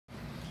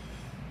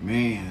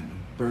Man,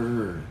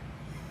 burr.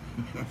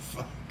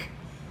 Fuck.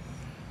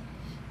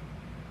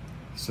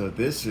 So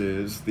this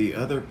is the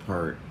other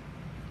part,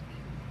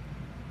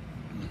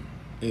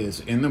 is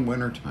in the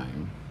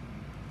wintertime,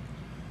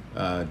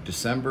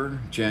 December,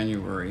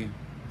 January,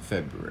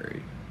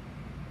 February.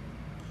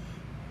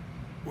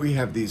 We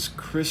have these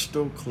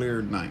crystal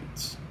clear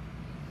nights.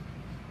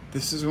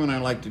 This is when I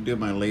like to do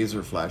my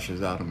laser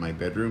flashes out of my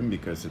bedroom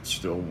because it's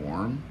still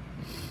warm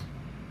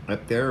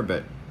up there,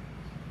 but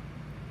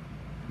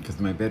because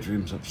my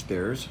bedroom's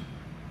upstairs.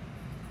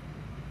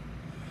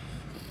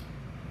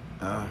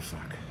 Ah,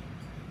 fuck.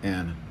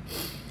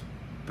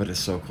 But it's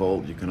so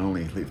cold you can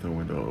only leave the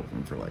window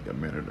open for like a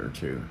minute or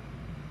two.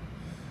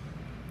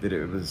 That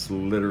it was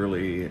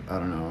literally, I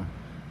don't know,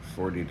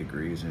 40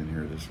 degrees in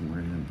here this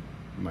morning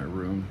in my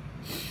room.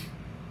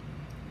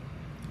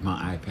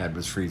 My iPad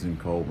was freezing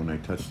cold when I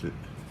touched it.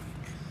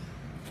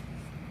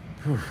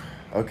 Whew.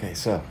 Okay,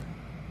 so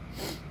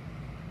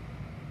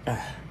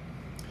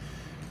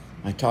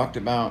I talked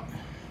about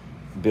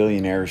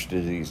Billionaires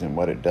disease and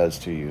what it does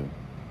to you.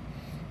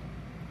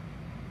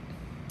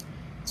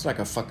 It's like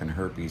a fucking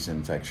herpes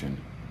infection.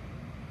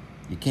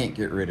 You can't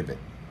get rid of it.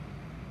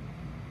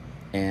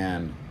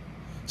 And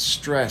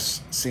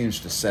stress seems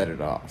to set it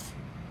off.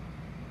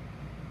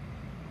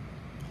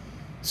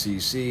 So you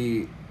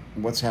see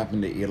what's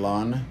happened to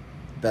Elon?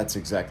 That's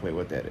exactly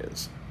what that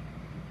is.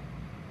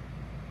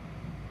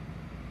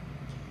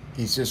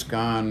 He's just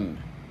gone,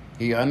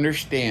 he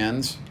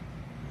understands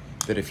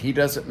that if he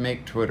doesn't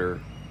make Twitter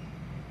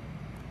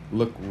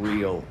look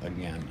real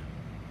again,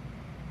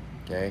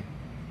 okay?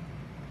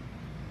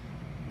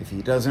 If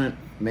he doesn't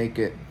make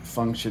it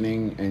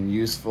functioning and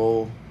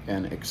useful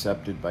and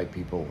accepted by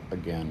people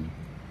again,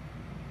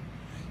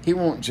 he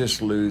won't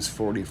just lose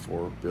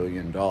 $44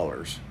 billion.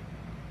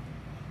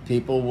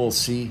 People will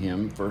see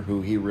him for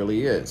who he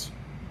really is.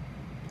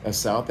 A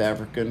South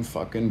African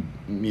fucking,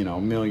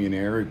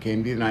 millionaire who came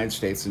to the United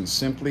States and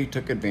simply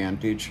took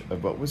advantage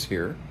of what was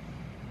here.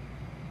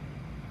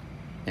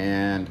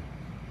 And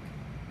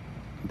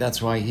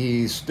that's why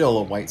he's still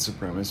a white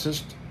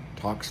supremacist.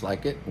 Talks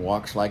like it,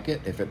 walks like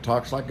it. If it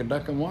talks like a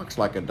duck and walks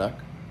like a duck,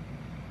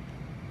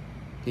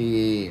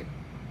 he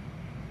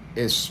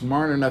is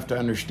smart enough to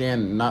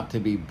understand not to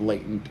be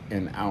blatant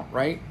and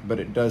outright, but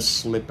it does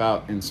slip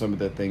out in some of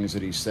the things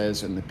that he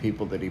says and the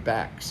people that he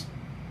backs.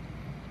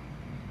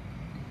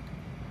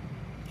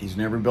 He's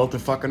never built a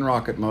fucking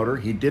rocket motor.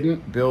 He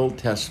didn't build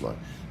Tesla.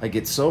 I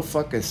get so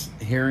fucking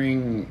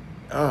hearing,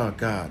 oh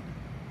God.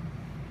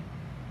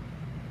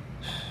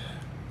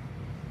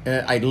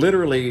 I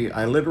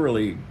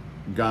literally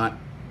got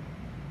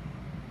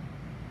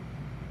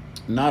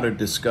not a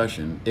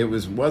discussion. It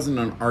wasn't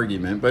an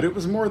argument, but it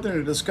was more than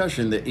a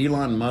discussion that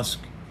Elon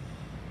Musk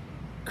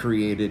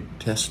created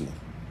Tesla.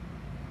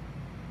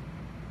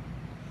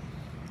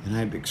 And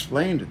I'd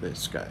explained to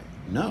this guy,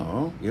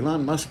 no,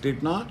 Elon Musk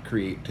did not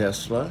create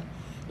Tesla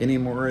any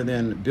more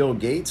than Bill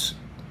Gates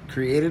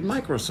created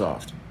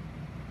Microsoft.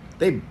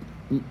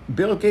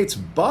 Bill Gates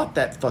bought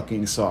that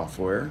fucking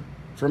software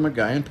from a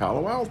guy in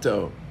Palo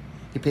Alto.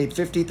 He paid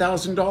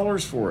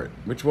 $50,000 for it,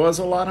 which was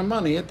a lot of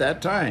money at that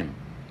time.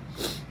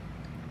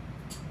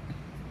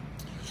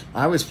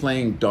 I was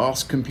playing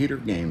DOS computer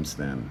games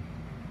then.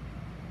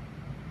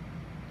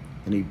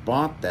 And he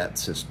bought that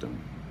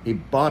system. He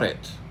bought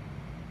it.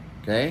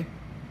 Okay?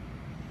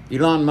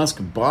 Elon Musk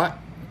bought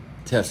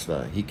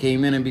Tesla. He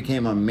came in and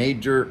became a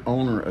major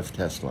owner of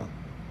Tesla.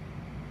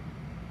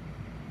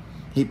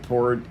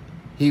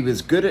 He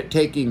was good at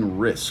taking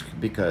risk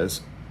because,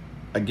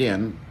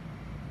 again,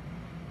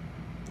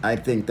 I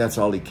think that's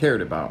all he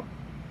cared about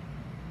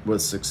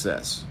was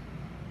success.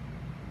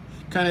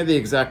 Kind of the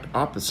exact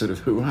opposite of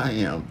who I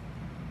am.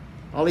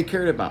 All he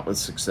cared about was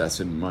success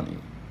and money.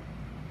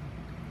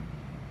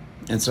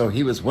 And so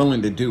he was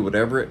willing to do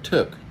whatever it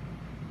took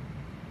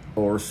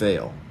or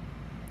fail.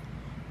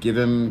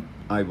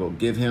 I will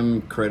give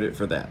him credit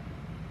for that.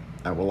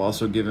 I will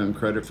also give him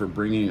credit for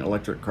bringing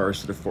electric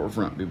cars to the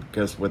forefront,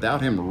 because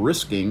without him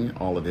risking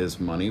all of his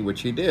money,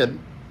 which he did,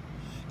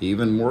 he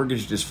even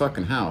mortgaged his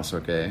fucking house,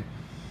 okay?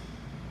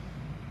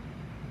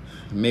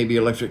 Maybe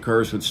electric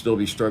cars would still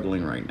be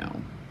struggling right now.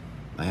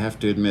 I have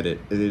to admit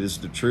it. It is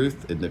the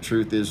truth, and the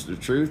truth is the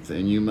truth,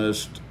 and you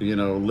must,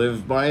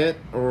 live by it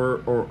or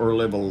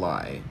live a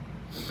lie.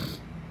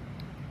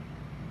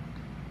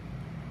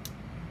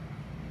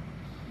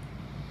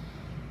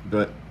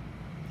 But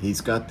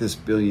he's got this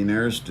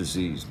billionaire's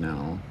disease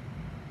now,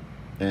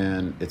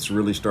 and it's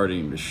really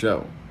starting to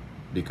show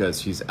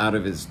because he's out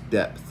of his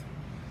depth.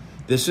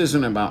 This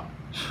isn't about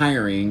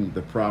hiring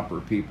the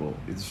proper people.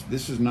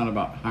 This is not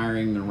about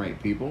hiring the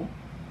right people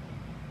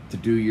to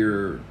do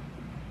your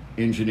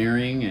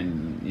engineering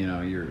and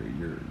your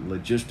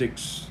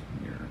logistics,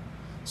 your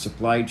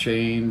supply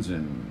chains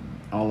and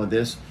all of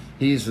this.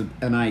 He's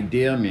an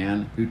idea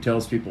man who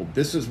tells people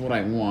this is what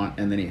I want,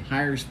 and then he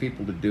hires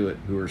people to do it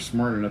who are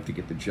smart enough to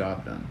get the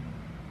job done.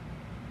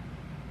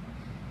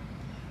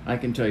 I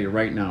can tell you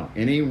right now,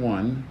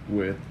 anyone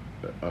with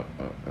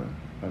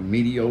a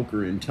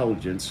mediocre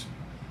intelligence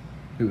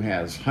who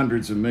has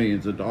hundreds of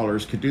millions of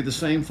dollars could do the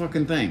same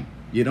fucking thing.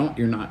 You're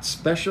not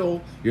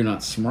special. You're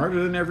not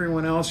smarter than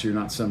everyone else. You're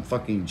not some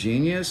fucking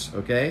genius,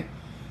 okay?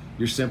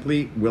 You're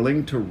simply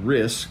willing to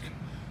risk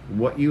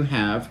what you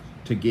have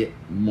to get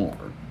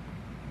more.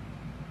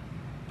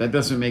 That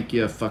doesn't make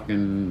you a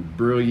fucking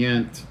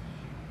brilliant,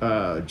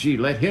 gee,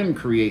 let him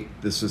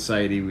create the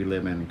society we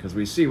live in, because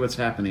we see what's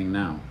happening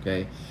now,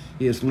 okay?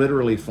 He is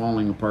literally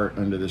falling apart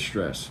under the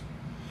stress.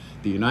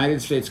 The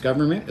United States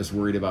government is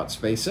worried about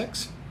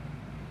SpaceX,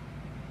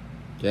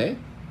 okay?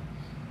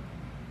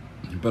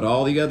 But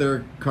all the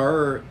other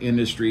car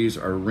industries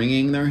are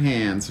wringing their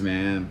hands,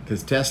 man,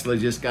 because Tesla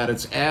just got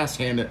its ass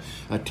handed.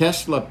 A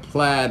Tesla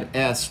Plaid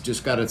S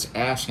just got its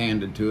ass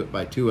handed to it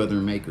by two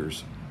other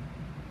makers.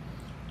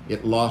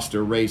 It lost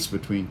a race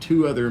between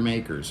two other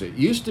makers. It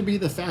used to be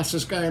the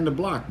fastest guy on the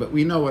block, but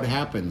we know what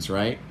happens,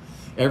 right?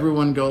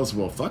 Everyone goes,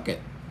 well, fuck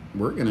it.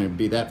 We're going to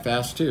be that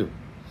fast too.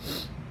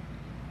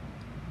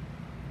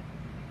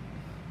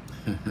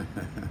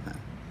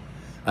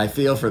 I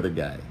feel for the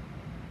guy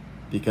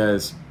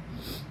because,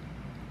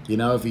 you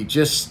know, if he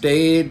just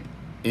stayed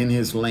in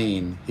his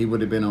lane, he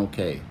would have been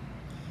okay.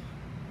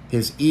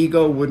 His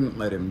ego wouldn't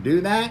let him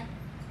do that.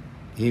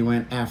 He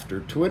went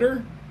after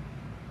Twitter.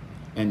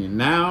 And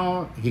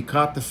now he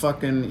caught the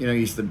fucking, you know,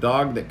 he's the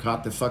dog that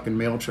caught the fucking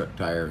mail truck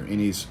tire. And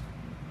he's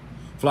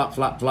flop,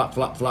 flop, flop,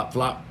 flop, flop,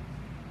 flop.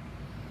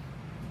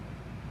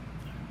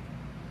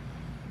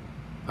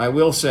 I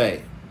will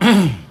say,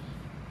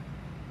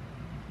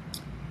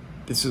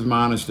 this is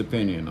my honest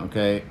opinion,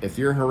 okay? If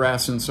you're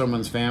harassing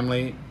someone's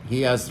family,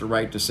 he has the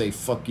right to say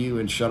fuck you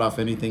and shut off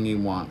anything he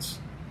wants.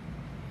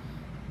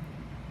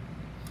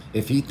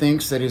 If he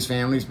thinks that his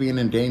family's being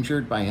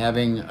endangered by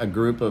having a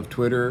group of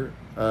Twitter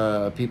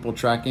people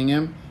tracking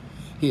him,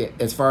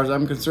 as far as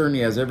I'm concerned,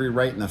 he has every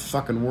right in the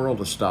fucking world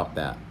to stop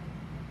that.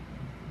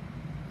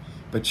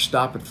 But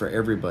stop it for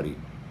everybody.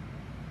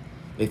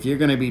 If you're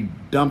going to be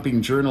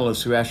dumping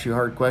journalists who ask you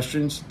hard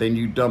questions, then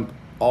you dump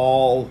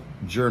all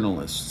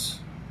journalists.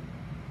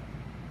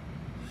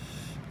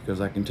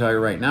 Because I can tell you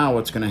right now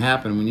what's going to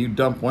happen when you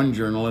dump one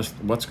journalist.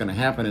 What's going to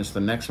happen is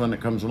the next one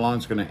that comes along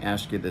is going to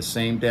ask you the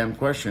same damn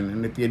question.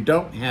 And if you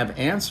don't have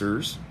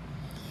answers,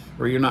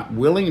 or you're not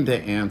willing to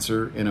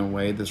answer in a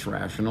way that's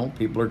rational,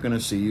 people are going to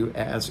see you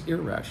as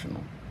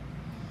irrational.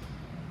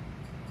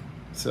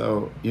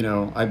 So, you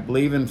know, I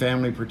believe in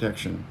family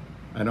protection.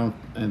 I don't,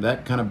 and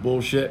that kind of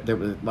bullshit that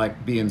was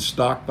like being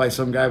stalked by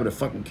some guy with a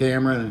fucking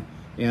camera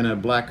and a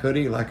black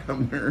hoodie like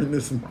I'm wearing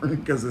this morning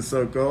because it's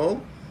so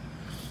cold.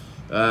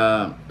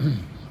 Yeah,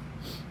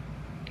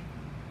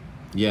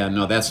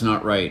 no, that's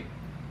not right.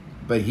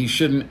 But he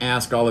shouldn't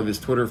ask all of his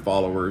Twitter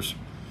followers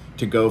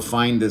to go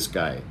find this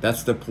guy.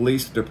 That's the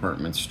police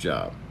department's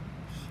job.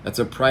 That's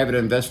a private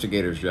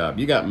investigator's job.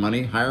 You got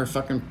money, hire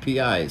fucking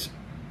PIs.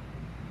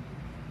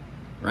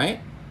 Right?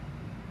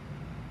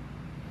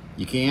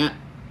 You can't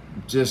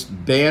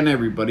just ban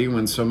everybody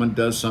when someone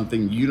does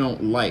something you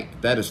don't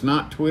like. That is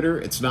not Twitter.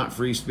 It's not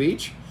free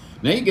speech.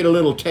 Now you get a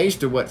little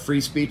taste of what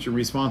free speech and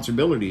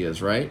responsibility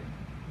is, right?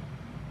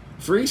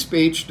 Free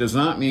speech does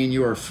not mean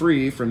you are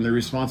free from the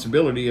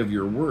responsibility of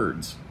your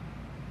words.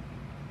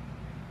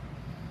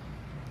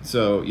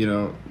 So, you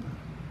know,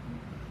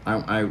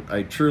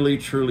 I truly,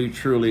 truly,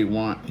 truly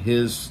want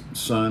his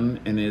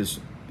son and his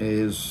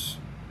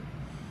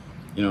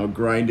you know,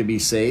 grind to be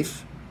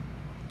safe.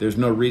 There's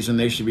no reason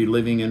they should be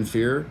living in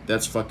fear.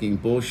 That's fucking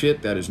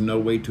bullshit. That is no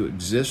way to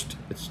exist.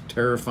 It's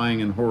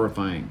terrifying and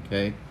horrifying,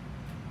 okay?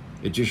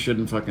 It just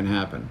shouldn't fucking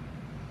happen.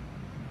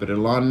 But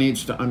Elon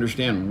needs to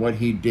understand what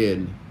he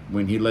did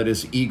when he let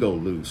his ego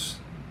loose,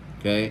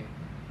 okay?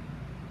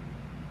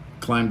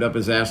 Climbed up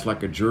his ass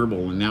like a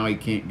gerbil and now he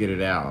can't get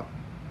it out.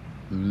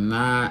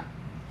 Not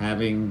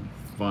having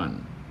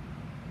fun.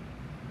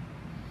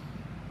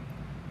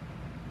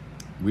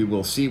 We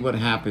will see what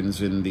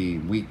happens in the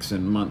weeks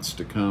and months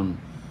to come.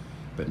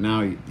 But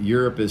now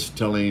Europe is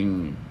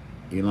telling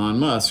Elon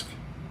Musk,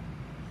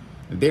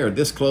 they are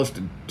this close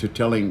to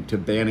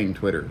banning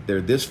Twitter. They're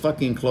this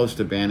fucking close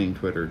to banning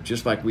Twitter,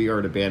 just like we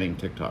are to banning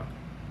TikTok.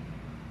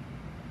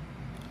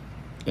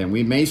 And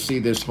we may see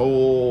this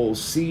whole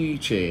sea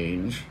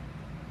change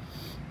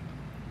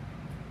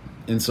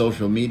in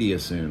social media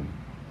soon.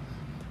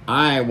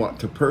 I want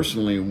to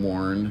personally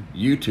warn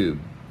YouTube.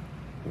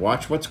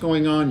 Watch what's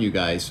going on, you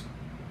guys.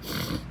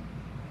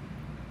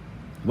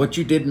 What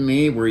you did to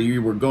me, where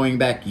you were going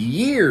back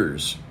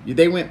years.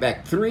 They went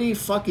back 3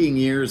 fucking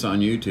years on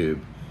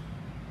YouTube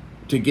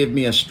to give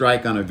me a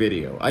strike on a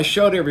video. I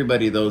showed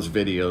everybody those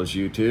videos,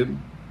 YouTube.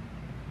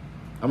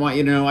 I want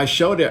you to know I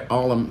showed it,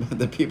 all of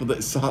the people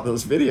that saw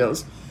those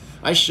videos.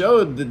 I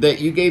showed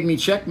that you gave me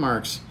check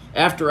marks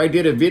after I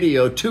did a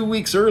video 2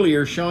 weeks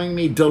earlier showing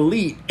me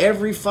delete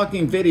every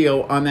fucking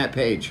video on that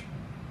page,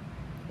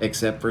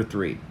 except for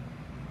 3.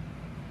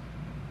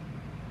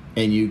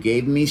 And you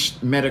gave me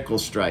medical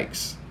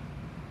strikes.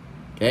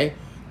 Okay?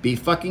 Be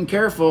fucking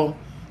careful,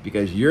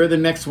 because you're the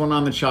next one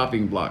on the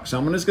chopping block.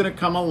 Someone is going to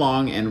come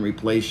along and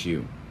replace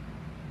you.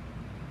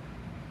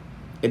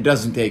 It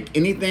doesn't take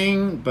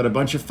anything but a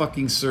bunch of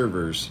fucking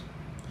servers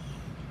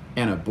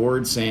and a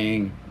board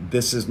saying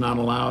this is not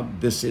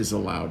allowed, this is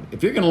allowed.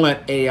 If you're going to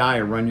let AI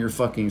run your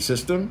fucking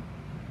system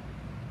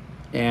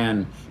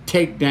and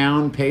take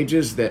down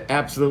pages that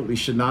absolutely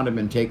should not have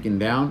been taken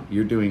down,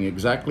 you're doing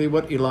exactly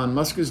what Elon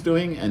Musk is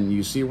doing, and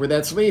you see where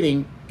that's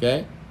leading,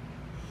 okay?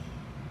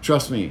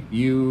 Trust me,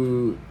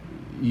 you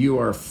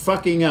are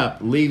fucking up,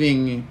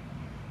 leaving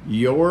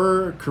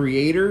your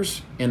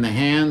creators in the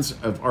hands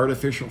of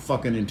artificial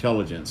fucking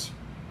intelligence,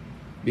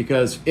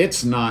 because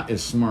it's not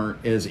as smart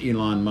as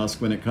Elon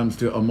Musk when it comes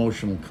to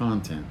emotional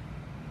content.